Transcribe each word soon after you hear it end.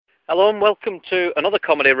Hello and welcome to another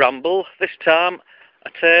comedy ramble, this time a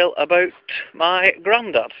tale about my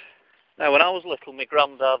granddad. Now when I was little, my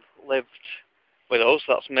granddad lived with us.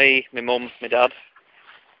 That's me, my mum, my dad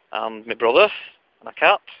and my brother and a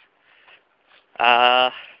cat.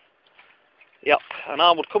 And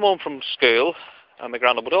I would come home from school and my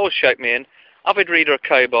granddad would always shake me in. Avid reader of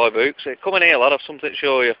cowboy books. He'd come in here, lad, I've something to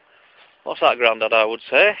show you. What's that, Grandad, I would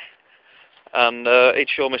say. And he'd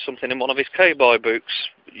show me something in one of his cowboy books.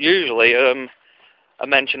 Usually a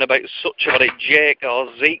mention about such about it Jake or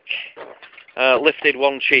Zeke lifted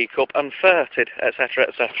one cheek up and farted, etc.,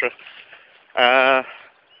 etc. I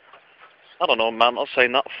don't know, man, I'm not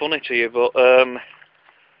saying that funny to you, but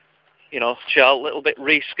you know, child, a little bit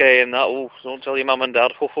risque in that. Oh, don't tell your mum and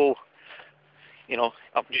dad. Ho. You know,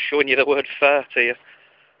 I'm just showing you the word fart here.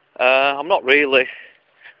 I'm not really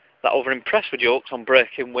that over impressed with jokes on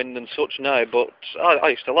breaking wind and such now, but I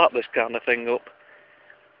used to lap this kind of thing up.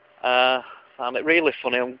 Found it really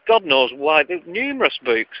funny, and God knows why. There's numerous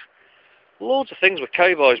books, loads of things with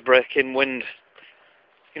cowboys breaking wind,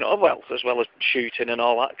 you know, well, as well as shooting and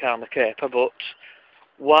all that kind of caper, but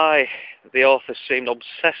why the authors seemed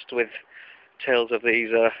obsessed with tales of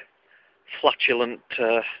these flatulent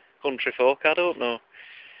country folk, I don't know.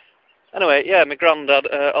 Anyway, yeah, my granddad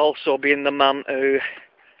also being the man who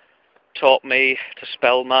taught me to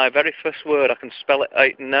spell my very first word. I can spell it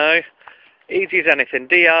out now. Easy as anything.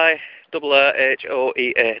 D-I-R-R-H-O-E-A.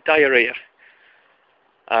 Diarrhea.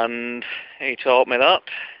 And he taught me that.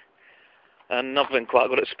 And I've been quite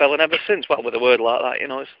good at spelling ever since. Well, with a word like that, you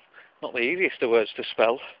know, it's not the easiest of words to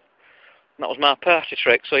spell. And that was my party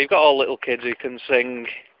trick. So you've got all little kids who can sing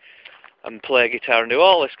and play guitar and do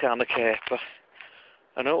all this kind of caper.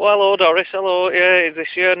 And oh, hello Doris, hello, yeah, is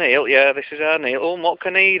this your Neil? Yeah, this is our Neil. Oh, what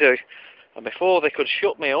can he do? And before they could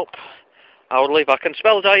shut me up, I would leave. I can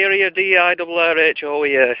spell diarrhea,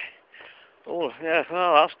 D-I-R-R-H-O-E-A. Oh, yeah,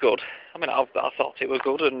 well, that's good. I mean, I thought it was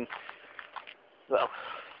good, and, well,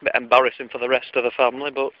 a bit embarrassing for the rest of the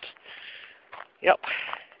family, but, yep.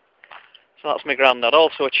 So that's my granddad.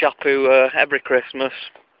 Also a chap who, every Christmas,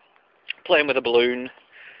 playing with a balloon.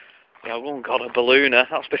 Yeah, oh God, a ballooner.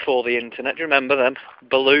 That's before the internet. Do you remember them?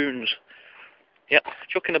 Balloons. Yep,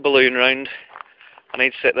 chucking a balloon round. And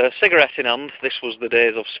he'd sit there, cigarette in hand. This was the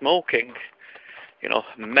days of smoking, you know,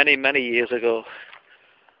 many, many years ago.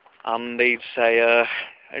 And he'd say,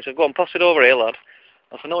 go on, pass it over here, lad.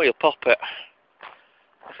 I said, no, you'll pop it.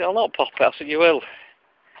 I said, I'll not pop it. I said, you will.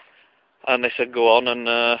 And they said, go on. And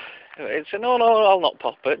he'd say, no, I'll not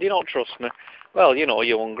pop it. Do you not trust me? Well, you know,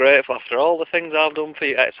 you're ungrateful after all the things I've done for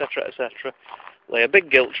you, etc., etc. Lay a big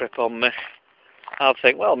guilt trip on me. I'd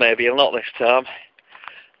think, well, maybe he'll not this time.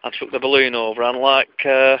 I took the balloon over, and like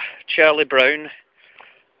Charlie Brown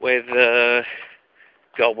with,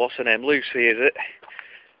 God, what's her name? Lucy, is it?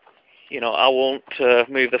 You know, I won't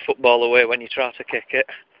move the football away when you try to kick it.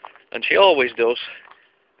 And she always does.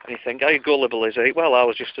 And you think, how gullible is he? Well, I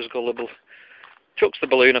was just as gullible. Chucks the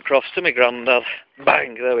balloon across to my granddad.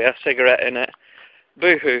 Bang, there we are, cigarette in it.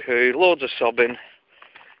 Boo-hoo-hoo, loads of sobbing.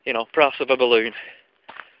 You know, price of a balloon.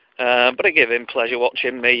 But it gave him pleasure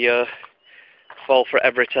watching me fall for it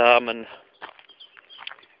every time. And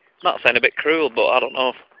not saying a bit cruel, but I don't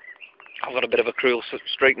know. I've got a bit of a cruel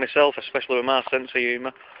streak myself, especially with my sense of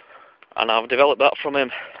humour. And I've developed that from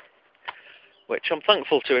him, which I'm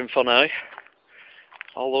thankful to him for now.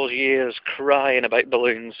 All those years crying about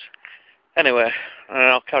balloons. Anyway,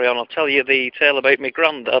 I'll carry on. I'll tell you the tale about my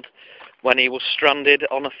granddad when he was stranded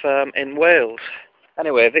on a farm in Wales.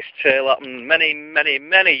 Anyway, this tale happened many, many,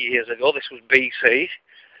 many years ago. This was BC.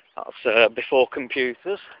 That's before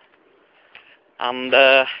computers. And,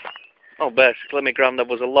 basically my granddad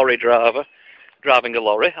was a lorry driver, driving a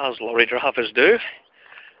lorry, as lorry drivers do.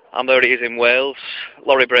 And there he is in Wales.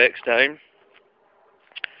 Lorry breaks down.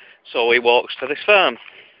 So he walks to this farm.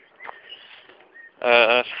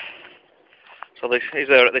 So he's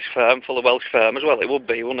there at this farm, full of Welsh farmers. Well, it would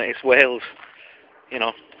be, wouldn't it? It's Wales. You know,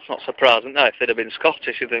 it's not surprising. Now, if they'd have been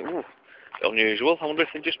Scottish, you'd think, ooh, unusual. I wonder if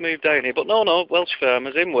they just moved down here. But no, Welsh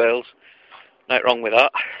farmers in Wales. Nothing wrong with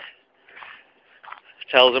that.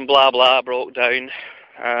 Tells them blah, blah, broke down.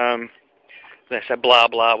 They said, blah,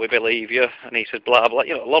 blah, we believe you. And he said, blah, blah.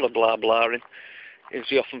 You know, a lot of blah, blah, as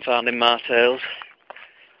you often found in my tales.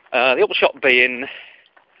 The upshot being,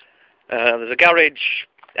 there's a garage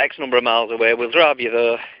X number of miles away. We'll drive you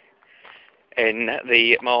there in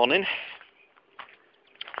the morning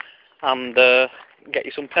and get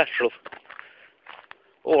you some petrol.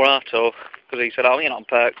 All right, because he said, you know, I'm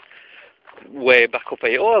parked way back up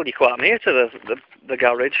here. Oh, well, you're quite near to the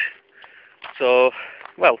garage. So,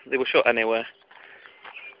 well, they were shut anyway.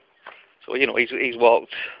 So, you know, he's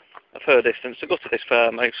walked a fair distance to go to this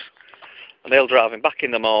farmhouse, and they'll drive him back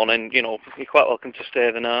in the morning. You know, you're quite welcome to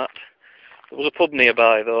stay the night. There was a pub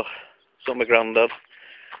nearby though, so my granddad.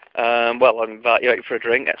 Well, I'll invite you out for a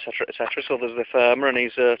drink, etc, etc. So there's the farmer and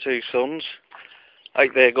his 2 sons.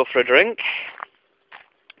 Out they go for a drink.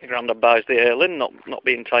 My granddad buys the ale in, not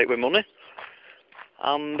being tight with money.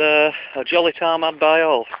 And a jolly time had by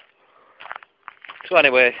all. So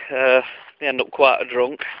anyway, they end up quite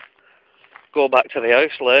drunk. Go back to the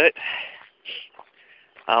house late.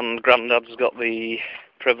 And Grandad's got the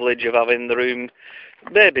privilege of having the room,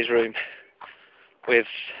 baby's room, with,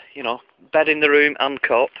 you know, bed in the room and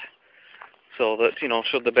cot. So that, you know,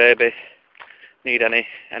 should the baby need any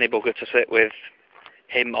bugger to sit with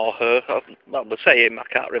him or her, I would say him, I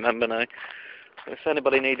can't remember now. If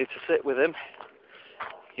anybody needed to sit with him,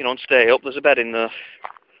 you know, and stay up, there's a bed in there.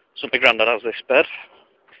 So my granddad has this bed.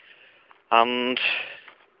 And,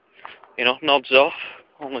 you know, nods off.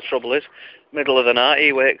 Only trouble is, middle of the night,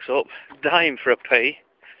 he wakes up, dying for a pee.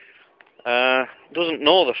 Doesn't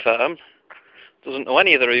know the farm. Doesn't know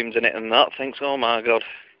any of the rooms in it and that. Thinks, oh my God.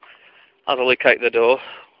 Has a look out the door.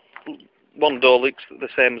 One door looks the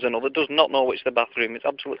same as another. Does not know which the bathroom is.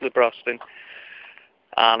 Absolutely brasting.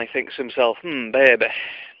 And he thinks to himself, baby.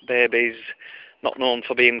 Baby's not known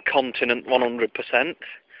for being continent 100%.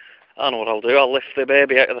 I know what I'll do. I'll lift the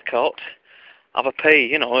baby out of the cot, have a pee,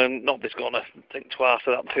 you know, and nobody's going to think twice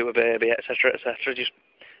of that to a baby, etc, etc. Just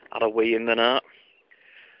had a wee in the night.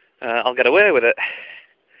 I'll get away with it.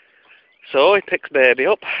 So he picks baby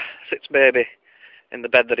up, sits baby in the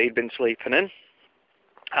bed that he'd been sleeping in,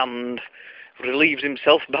 and relieves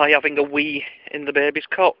himself by having a wee in the baby's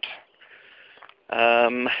cot.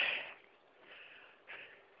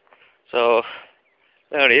 So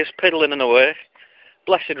there he is, piddling and away,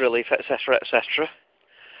 blessed relief, etc, etc.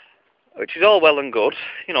 Which is all well and good,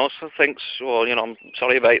 you know, so thinks, well, you know, I'm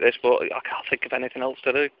sorry about this, but I can't think of anything else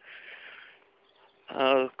to do.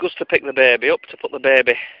 Goes to pick the baby up, to put the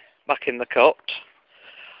baby back in the cot.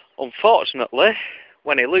 Unfortunately,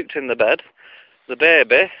 when he looked in the bed, the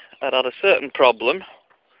baby had a certain problem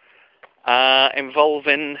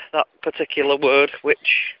involving that particular word,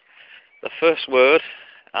 which the first word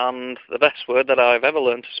and the best word that I've ever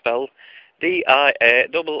learned to spell, D-I-A-R-R-H-O-E-A.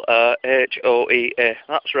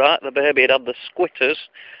 That's right, the baby had the squitters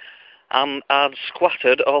and had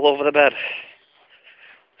squattered all over the bed.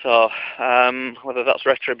 So, whether that's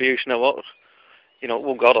retribution or what, you know,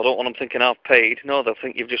 oh God, I don't want them thinking I've paid. No, they'll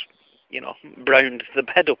think you've just, you know, browned the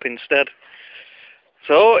bed up instead.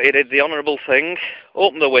 So, he did the honourable thing,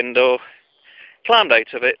 opened the window, climbed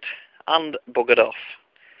out of it, and buggered off.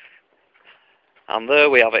 And there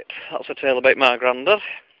we have it. That's a tale about my granddad.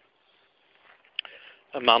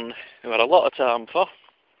 A man who had a lot of time for.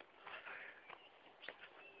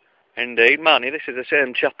 Indeed, Manny, this is the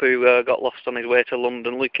same chap who got lost on his way to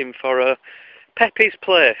London looking for Pepe's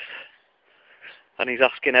Place. And he's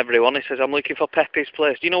asking everyone, he says, I'm looking for Pepe's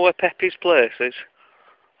Place. Do you know where Pepe's Place is?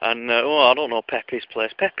 And, oh, I don't know Pepe's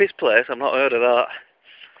Place. Pepe's Place, I've not heard of that.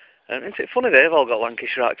 And isn't it funny, they've all got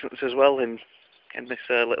Lancashire accents as well in this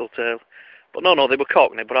little tale. But no, they were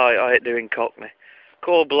Cockney, but I hate doing Cockney.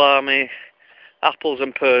 Call blimey, apples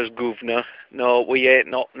and pears, governor. No, we ain't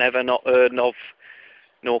never not heard of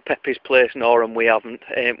no Pepe's Place, nor and we haven't,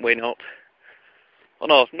 ain't we not?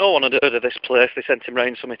 Oh no one had heard of this place. They sent him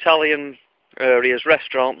round some Italian areas,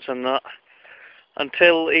 restaurants and that,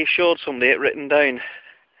 until he showed somebody it written down.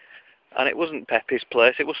 And it wasn't Pepe's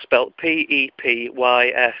Place, it was spelt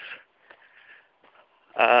P-E-P-Y-S.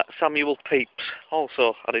 Samuel Pepys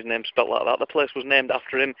also had his name spelt like that. The place was named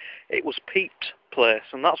after him. It was Pepys Place,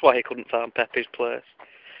 and that's why he couldn't find Pepe's Place.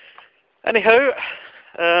 Anyhow,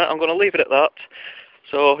 I'm going to leave it at that.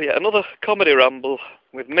 So, yeah, another comedy ramble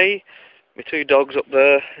with me, my 2 dogs up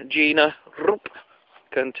there, Gina,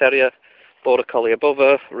 Cairn Terrier, Border Collie above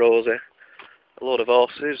her, Rosie, a load of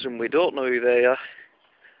horses, and we don't know who they are,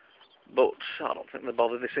 but I don't think they're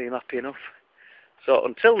bothered, they seem happy enough. So,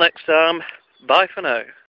 until next time, bye for now.